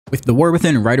With the War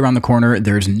Within right around the corner,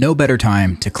 there's no better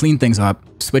time to clean things up,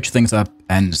 switch things up,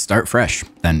 and start fresh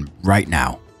than right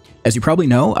now. As you probably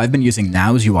know, I've been using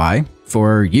𝗏𝗏𝗏𝗏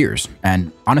for years,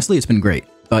 and honestly it's been great.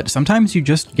 But sometimes you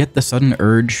just get the sudden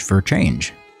urge for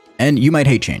change. And you might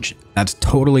hate change. That's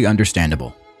totally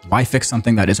understandable. Why fix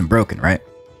something that isn't broken, right?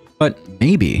 But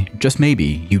maybe, just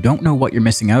maybe, you don't know what you're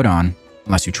missing out on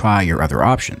unless you try your other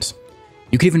options.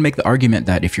 You could even make the argument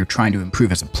that if you're trying to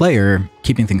improve as a player,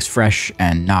 keeping things fresh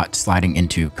and not sliding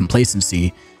into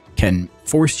complacency can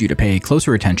force you to pay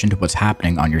closer attention to what's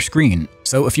happening on your screen.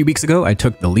 So a few weeks ago, I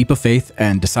took the leap of faith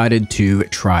and decided to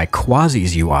try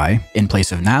Quazii's UI in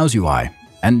place of 𝗏𝗏𝗏𝗏𝗏 UI.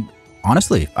 And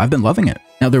honestly, I've been loving it.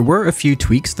 Now, there were a few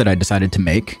tweaks that I decided to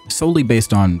make, solely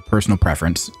based on personal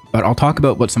preference, but I'll talk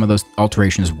about what some of those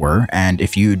alterations were, and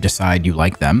if you decide you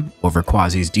like them over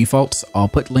Quazii's defaults, I'll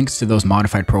put links to those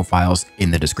modified profiles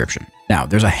in the description. Now,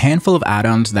 there's a handful of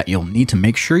add-ons that you'll need to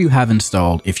make sure you have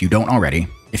installed if you don't already,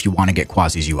 if you want to get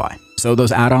Quazii's UI. So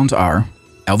those add-ons are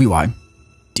ElvUI,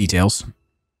 Details,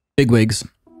 Bigwigs,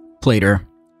 Plater,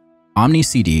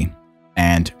 OmniCD,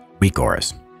 and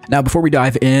Weakauras. Now, before we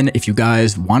dive in, if you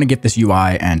guys want to get this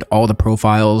UI and all the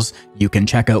profiles, you can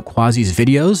check out Quazii's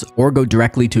videos or go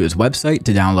directly to his website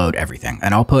to download everything.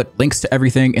 And I'll put links to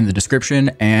everything in the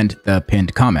description and the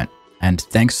pinned comment. And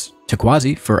thanks to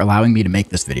Quazii for allowing me to make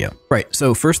this video. Right,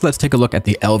 so first let's take a look at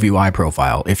the ElvUI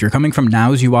profile. If you're coming from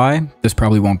𝗏𝗏𝗏𝗏𝗏 UI, this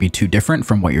probably won't be too different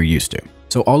from what you're used to.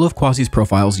 So all of Quazii's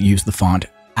profiles use the font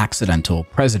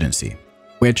𝗥𝗘𝗟𝗘𝗩𝗪𝗔𝗦𝗧𝗘𝗥𝗖𝗍𝗍,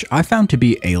 which I found to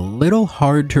be a little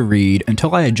hard to read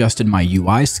until I adjusted my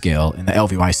UI scale in the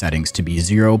ElvUI settings to be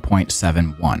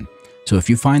 0.71. So if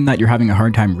you find that you're having a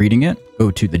hard time reading it,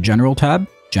 go to the General tab,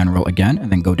 General again,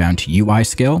 and then go down to UI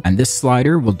scale, and this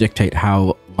slider will dictate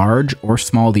how large or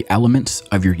small the elements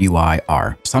of your UI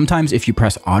are. Sometimes if you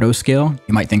press auto scale,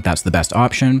 you might think that's the best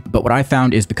option, but what I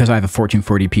found is because I have a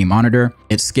 1440p monitor,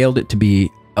 it scaled it to be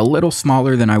a little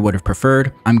smaller than I would have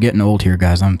preferred. I'm getting old here,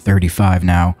 guys. I'm 35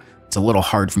 now. It's a little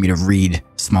hard for me to read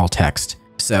small text.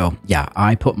 So yeah,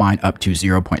 I put mine up to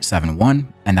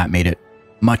 0.71 and that made it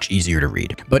much easier to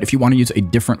read. But if you want to use a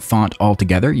different font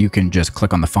altogether, you can just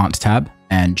click on the Fonts tab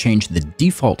and change the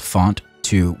default font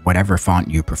to whatever font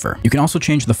you prefer. You can also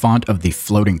change the font of the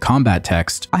floating combat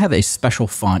text. I have a special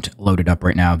font loaded up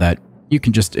right now that you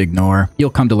can just ignore.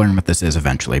 You'll come to learn what this is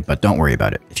eventually, but don't worry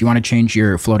about it. If you want to change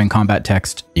your floating combat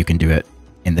text, you can do it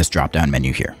in this drop-down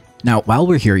menu here. Now, while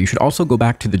we're here, you should also go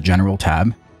back to the General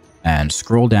tab and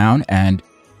scroll down and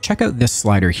check out this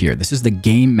slider here. This is the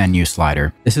game menu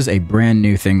slider. This is a brand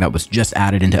new thing that was just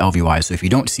added into ElvUI. So if you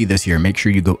don't see this here, make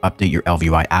sure you go update your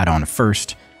ElvUI add-on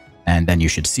first, and then you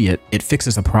should see it. It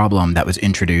fixes a problem that was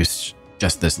introduced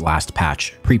just this last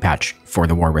patch, pre-patch for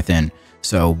the War Within.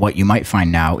 So what you might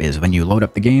find now is when you load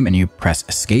up the game and you press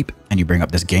escape and you bring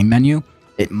up this game menu,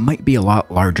 it might be a lot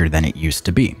larger than it used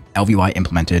to be. ElvUI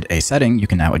implemented a setting you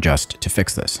can now adjust to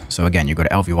fix this. So again, you go to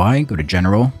ElvUI, go to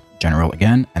General, General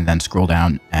again, and then scroll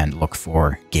down and look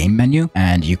for Game Menu,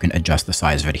 and you can adjust the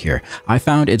size of it here. I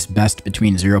found it's best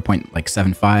between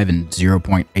 0.75 and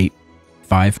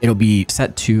 0.85. It'll be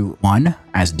set to 1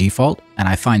 as default, and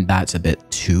I find that's a bit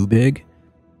too big.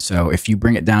 So if you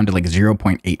bring it down to like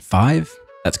 0.85,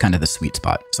 that's kind of the sweet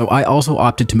spot. So I also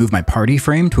opted to move my party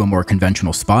frame to a more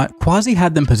conventional spot. Quazii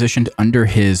had them positioned under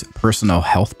his personal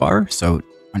health bar, so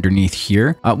underneath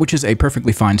here, which is a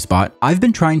perfectly fine spot. I've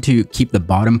been trying to keep the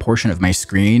bottom portion of my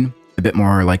screen a bit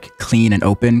more like clean and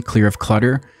open, clear of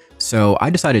clutter. So I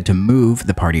decided to move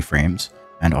the party frames,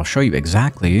 and I'll show you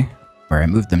exactly where I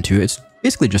moved them to. It's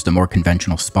basically just a more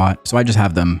conventional spot. So I just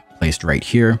have them placed right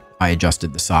here. I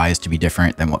adjusted the size to be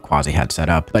different than what Quazii had set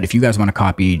up. But if you guys want to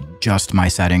copy just my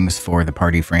settings for the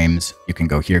party frames, you can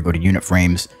go here, go to Unit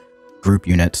Frames, Group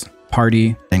Units,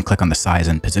 Party, then click on the Size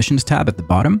and Positions tab at the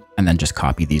bottom, and then just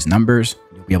copy these numbers.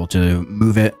 You'll be able to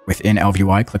move it within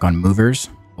ElvUI. Click on Movers.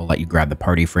 We'll let you grab the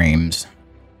party frames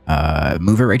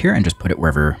mover right here and just put it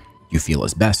wherever you feel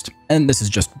is best. And this is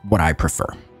just what I prefer.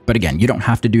 But again, you don't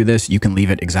have to do this. You can leave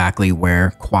it exactly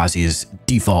where Quazii's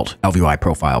default ElvUI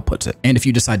profile puts it. And if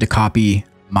you decide to copy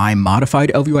my modified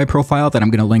ElvUI profile that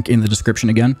I'm going to link in the description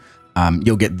again,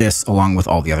 you'll get this along with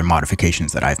all the other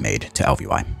modifications that I've made to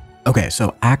ElvUI. Okay,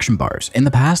 so action bars. In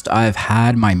the past, I've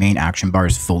had my main action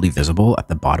bars fully visible at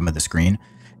the bottom of the screen,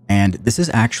 and this is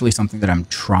actually something that I'm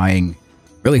trying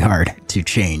really hard to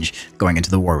change going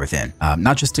into the War Within.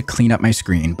 Not just to clean up my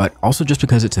screen, but also just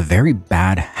because it's a very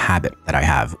bad habit that I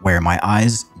have, where my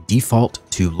eyes default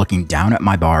to looking down at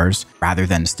my bars rather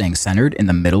than staying centered in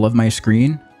the middle of my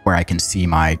screen, where I can see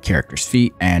my character's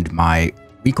feet, and my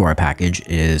Weakauras package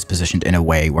is positioned in a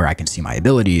way where I can see my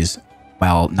abilities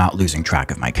while not losing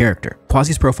track of my character.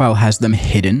 Quazii's profile has them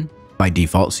hidden by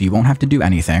default, so you won't have to do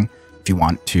anything if you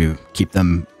want to keep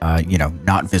them, you know,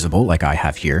 not visible like I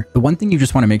have here. The one thing you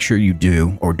just want to make sure you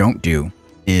do or don't do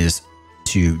is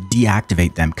to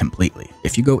deactivate them completely.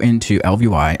 If you go into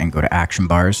ElvUI and go to action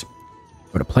bars,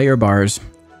 go to player bars,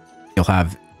 you'll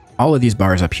have all of these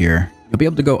bars up here. You'll be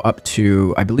able to go up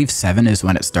to, I believe 7 is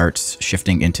when it starts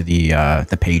shifting into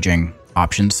the paging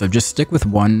options. So just stick with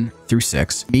 1 through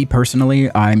 6. Me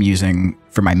personally, I'm using,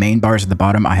 for my main bars at the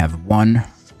bottom, I have 1,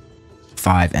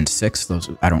 5, and 6. Those,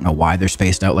 I don't know why they're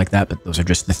spaced out like that, but those are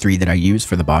just the 3 that I use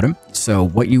for the bottom. So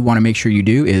what you want to make sure you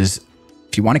do is,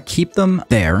 if you want to keep them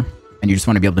there, and you just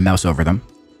want to be able to mouse over them,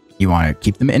 you want to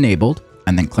keep them enabled,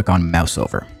 and then click on mouse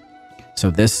over.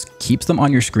 So this keeps them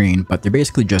on your screen, but they're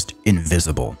basically just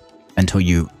invisible until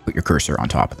you put your cursor on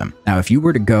top of them. Now, if you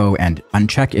were to go and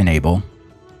uncheck enable,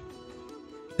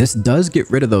 this does get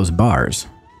rid of those bars,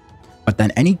 but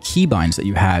then any keybinds that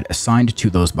you had assigned to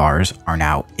those bars are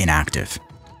now inactive.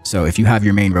 So if you have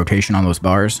your main rotation on those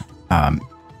bars,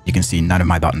 you can see none of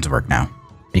my buttons work now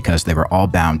because they were all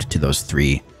bound to those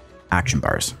 3 action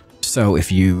bars. So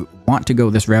if you want to go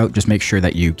this route, just make sure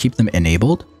that you keep them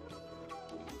enabled,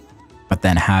 but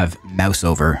then have mouse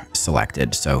over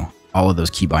selected. So all of those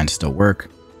keybinds still work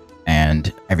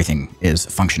and everything is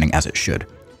functioning as it should.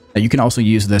 Now you can also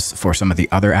use this for some of the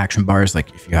other action bars,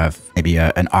 like if you have maybe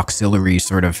an auxiliary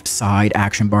sort of side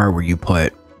action bar where you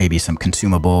put maybe some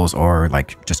consumables or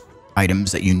like just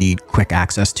items that you need quick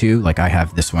access to. Like I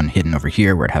have this one hidden over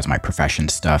here where it has my profession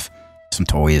stuff, some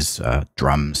toys,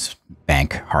 drums,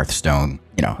 bank, Hearthstone,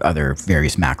 you know, other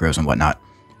various macros and whatnot.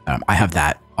 I have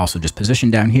that also just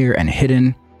positioned down here and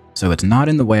hidden, so it's not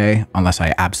in the way unless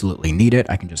I absolutely need it.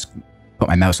 I can just put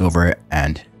my mouse over it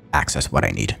and access what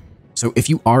I need. So if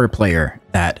you are a player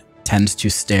that tends to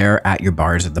stare at your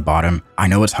bars at the bottom, I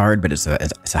know it's hard, but it's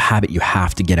a habit you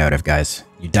have to get out of, guys.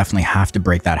 You definitely have to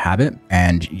break that habit,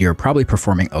 and you're probably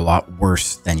performing a lot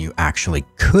worse than you actually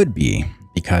could be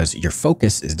because your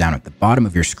focus is down at the bottom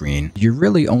of your screen. You're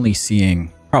really only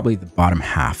seeing probably the bottom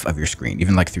half of your screen,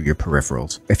 even like through your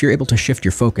peripherals. If you're able to shift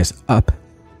your focus up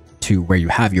to where you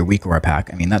have your Weakaura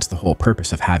pack, I mean, that's the whole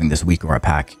purpose of having this Weakaura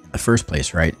pack in the first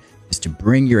place, right? Is to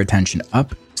bring your attention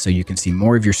up so you can see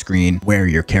more of your screen where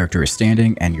your character is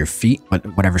standing and your feet, but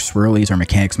whatever swirlies or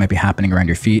mechanics might be happening around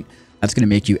your feet, that's going to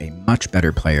make you a much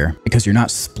better player because you're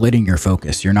not splitting your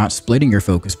focus. You're not splitting your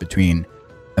focus between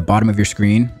the bottom of your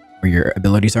screen where your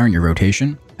abilities are and your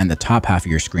rotation and the top half of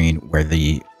your screen where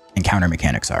the encounter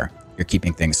mechanics are. You're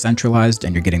keeping things centralized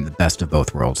and you're getting the best of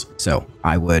both worlds. So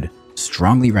I would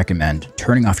strongly recommend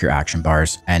turning off your action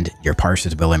bars and your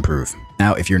parses will improve.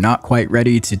 Now, if you're not quite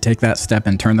ready to take that step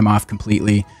and turn them off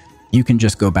completely, you can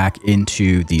just go back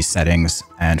into these settings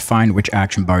and find which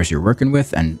action bars you're working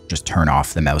with and just turn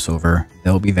off the mouse over.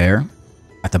 They'll be there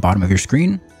at the bottom of your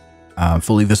screen,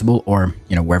 fully visible, or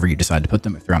you know, wherever you decide to put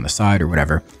them, if they're on the side or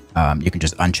whatever, you can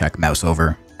just uncheck mouse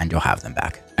over and you'll have them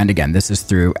back. And again, this is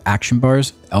through action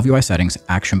bars, ElvUI settings,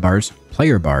 action bars,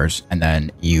 player bars, and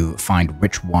then you find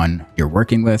which one you're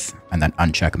working with and then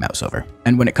uncheck mouse over.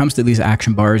 And when it comes to these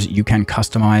action bars, you can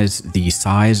customize the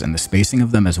size and the spacing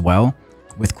of them as well.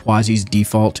 With Quazii's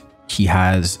default, he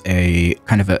has a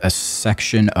kind of a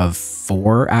section of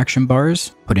 4 action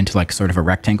bars put into like sort of a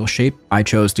rectangle shape. I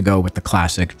chose to go with the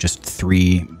classic, just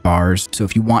 3 bars. So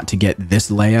if you want to get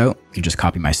this layout, you just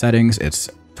copy my settings. It's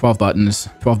 12 buttons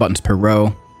per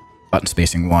row, button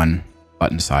spacing 1,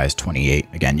 button size 28.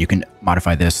 Again, you can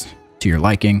modify this to your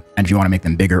liking. And if you want to make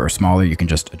them bigger or smaller, you can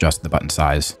just adjust the button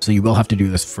size. So you will have to do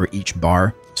this for each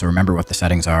bar. So remember what the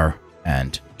settings are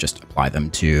and just apply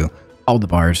them to all the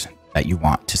bars that you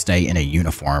want to stay in a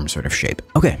uniform sort of shape.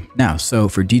 Okay, now, so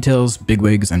for details,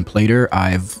 bigwigs, and plater,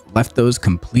 I've left those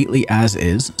completely as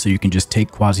is, so you can just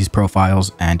take Quazii's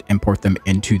profiles and import them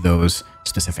into those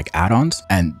specific add-ons,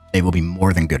 and they will be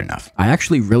more than good enough. I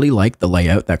actually really like the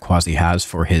layout that Quazii has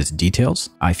for his details.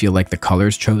 I feel like the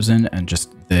colors chosen and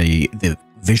just the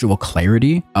visual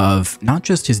clarity of not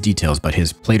just his details, but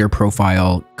his plater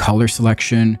profile, color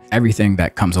selection, everything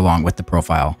that comes along with the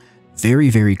profile.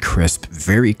 Very, very crisp,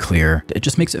 very clear. It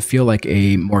just makes it feel like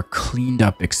a more cleaned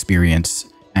up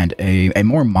experience and a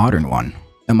more modern one.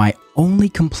 Now, my only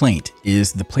complaint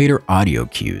is the plater audio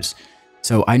cues.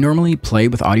 So I normally play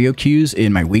with audio cues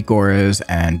in my Weakauras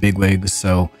and Bigwigs,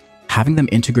 so having them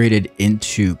integrated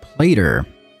into plater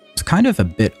was kind of a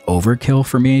bit overkill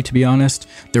for me, to be honest.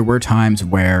 There were times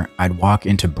where I'd walk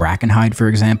into Brackenhide, for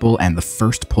example, and the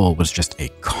first pull was just a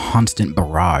constant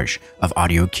barrage of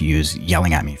audio cues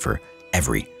yelling at me for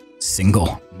every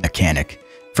single mechanic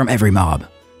from every mob.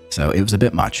 So it was a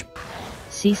bit much.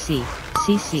 CC.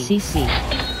 CC.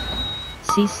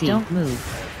 Don't move.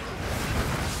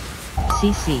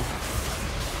 CC.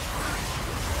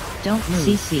 Don't move.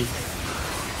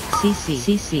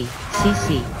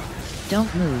 CC.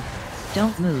 Don't move.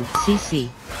 Don't move. CC.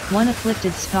 One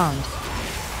afflicted spawned.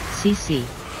 CC.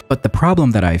 But the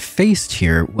problem that I faced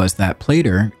here was that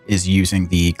Plater is using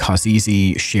the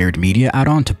Quazii shared media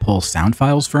add-on to pull sound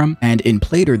files from, and in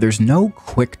Plater there's no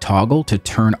quick toggle to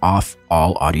turn off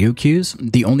all audio cues.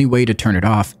 The only way to turn it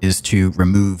off is to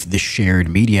remove the shared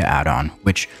media add-on,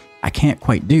 which I can't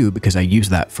quite do because I use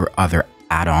that for other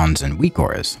add-ons and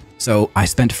Weakauras. So I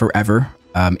spent forever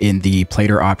in the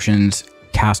Plater options,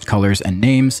 cast colors and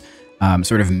names,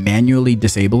 sort of manually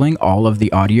disabling all of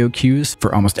the audio cues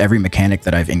for almost every mechanic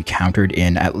that I've encountered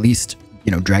in at least,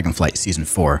 Dragonflight Season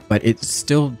 4. But it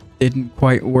still didn't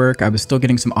quite work. I was still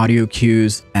getting some audio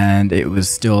cues, and it was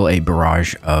still a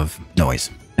barrage of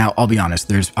noise. Now, I'll be honest,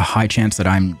 there's a high chance that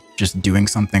I'm just doing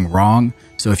something wrong.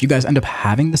 So if you guys end up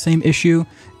having the same issue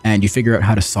and you figure out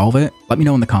how to solve it, let me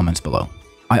know in the comments below.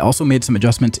 I also made some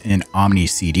adjustments in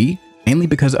OmniCD, mainly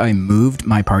because I moved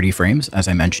my party frames, as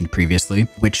I mentioned previously,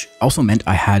 which also meant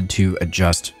I had to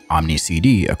adjust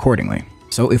OmniCD accordingly.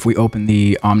 So if we open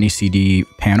the OmniCD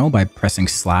panel by pressing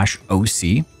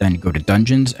 /OC, then go to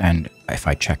Dungeons, and if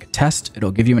I check test,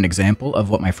 it'll give you an example of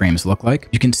what my frames look like.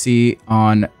 You can see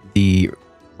on the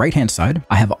right-hand side,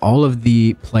 I have all of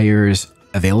the players'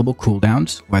 available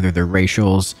cooldowns, whether they're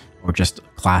racials or just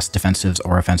class defensives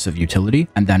or offensive utility.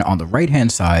 And then on the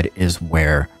right-hand side is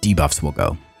where debuffs will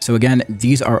go. So again,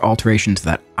 these are alterations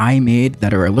that I made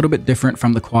that are a little bit different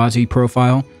from the Quazii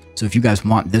profile. So if you guys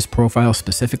want this profile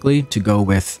specifically to go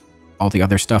with all the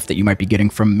other stuff that you might be getting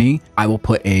from me, I will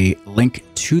put a link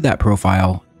to that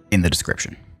profile in the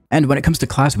description. And when it comes to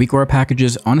class Weakauras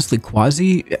packages, honestly,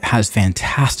 Quazii has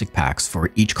fantastic packs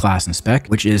for each class and spec,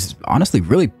 which is honestly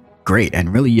really great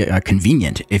and really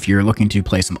convenient if you're looking to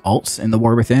play some alts in the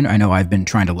War Within. I know I've been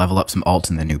trying to level up some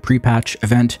alts in the new pre-patch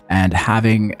event, and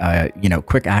having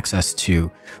quick access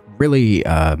to really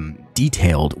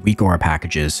detailed Weakauras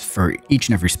packages for each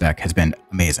and every spec has been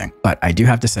amazing. But I do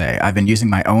have to say, I've been using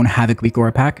my own Havoc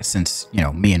Weakauras pack since,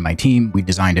 me and my team, we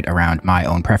designed it around my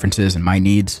own preferences and my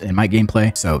needs in my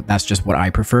gameplay. So that's just what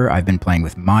I prefer. I've been playing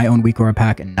with my own Weakauras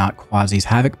pack and not Quazii's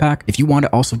Havoc pack. If you want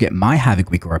to also get my Havoc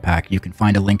Weakauras pack, you can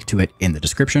find a link to it in the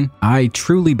description. I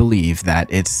truly believe that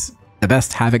it's the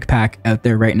best Havoc pack out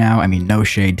there right now. I mean, no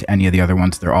shade to any of the other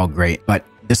ones. They're all great, but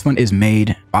this one is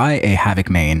made by a Havoc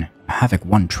main, Havoc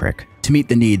one trick, to meet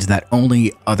the needs that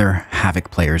only other Havoc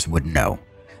players would know.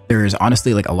 There is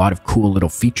honestly like a lot of cool little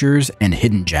features and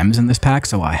hidden gems in this pack,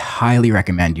 so I highly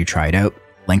recommend you try it out.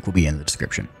 Link will be in the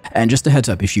description. And just a heads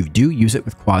up, if you do use it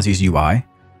with Quazii's UI,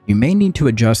 you may need to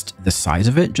adjust the size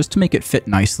of it just to make it fit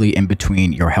nicely in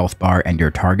between your health bar and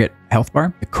your target health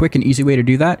bar. A quick and easy way to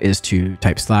do that is to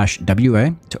type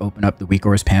 /WA to open up the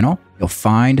Weakauras panel. You'll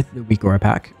find the Weakauras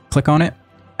pack, click on it,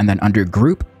 and then under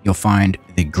group, you'll find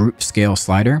the group scale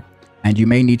slider. And you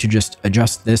may need to just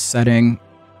adjust this setting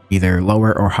either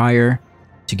lower or higher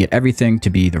to get everything to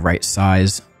be the right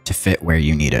size to fit where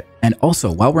you need it. And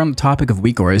also, while we're on the topic of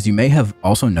Weakauras, you may have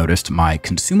also noticed my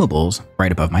consumables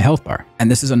right above my health bar. And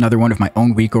this is another one of my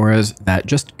own Weakauras that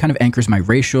just kind of anchors my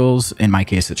racials. In my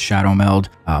case, it's Shadow Meld,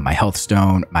 my health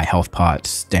stone, my health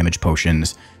pots, damage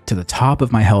potions to the top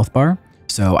of my health bar,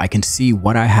 so I can see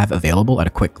what I have available at a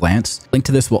quick glance. Link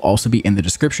to this will also be in the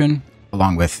description,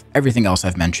 along with everything else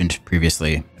I've mentioned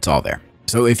previously. It's all there.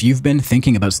 So if you've been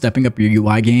thinking about stepping up your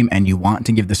UI game and you want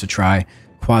to give this a try,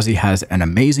 Quazii has an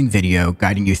amazing video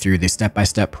guiding you through the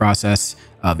step-by-step process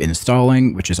of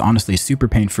installing, which is honestly super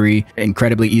pain-free,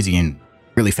 incredibly easy, and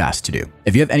really fast to do.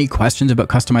 If you have any questions about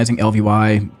customizing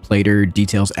ElvUI, Plater,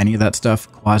 details, any of that stuff,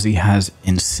 Quazii has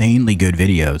insanely good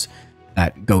videos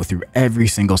that go through every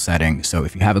single setting. So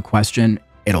if you have a question,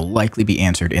 it'll likely be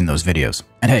answered in those videos.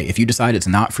 And hey, if you decide it's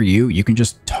not for you, you can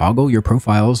just toggle your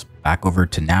profiles back over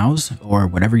to nows or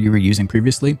whatever you were using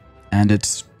previously, and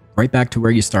it's right back to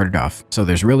where you started off. So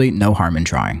there's really no harm in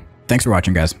trying. Thanks for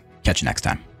watching, guys. Catch you next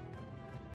time.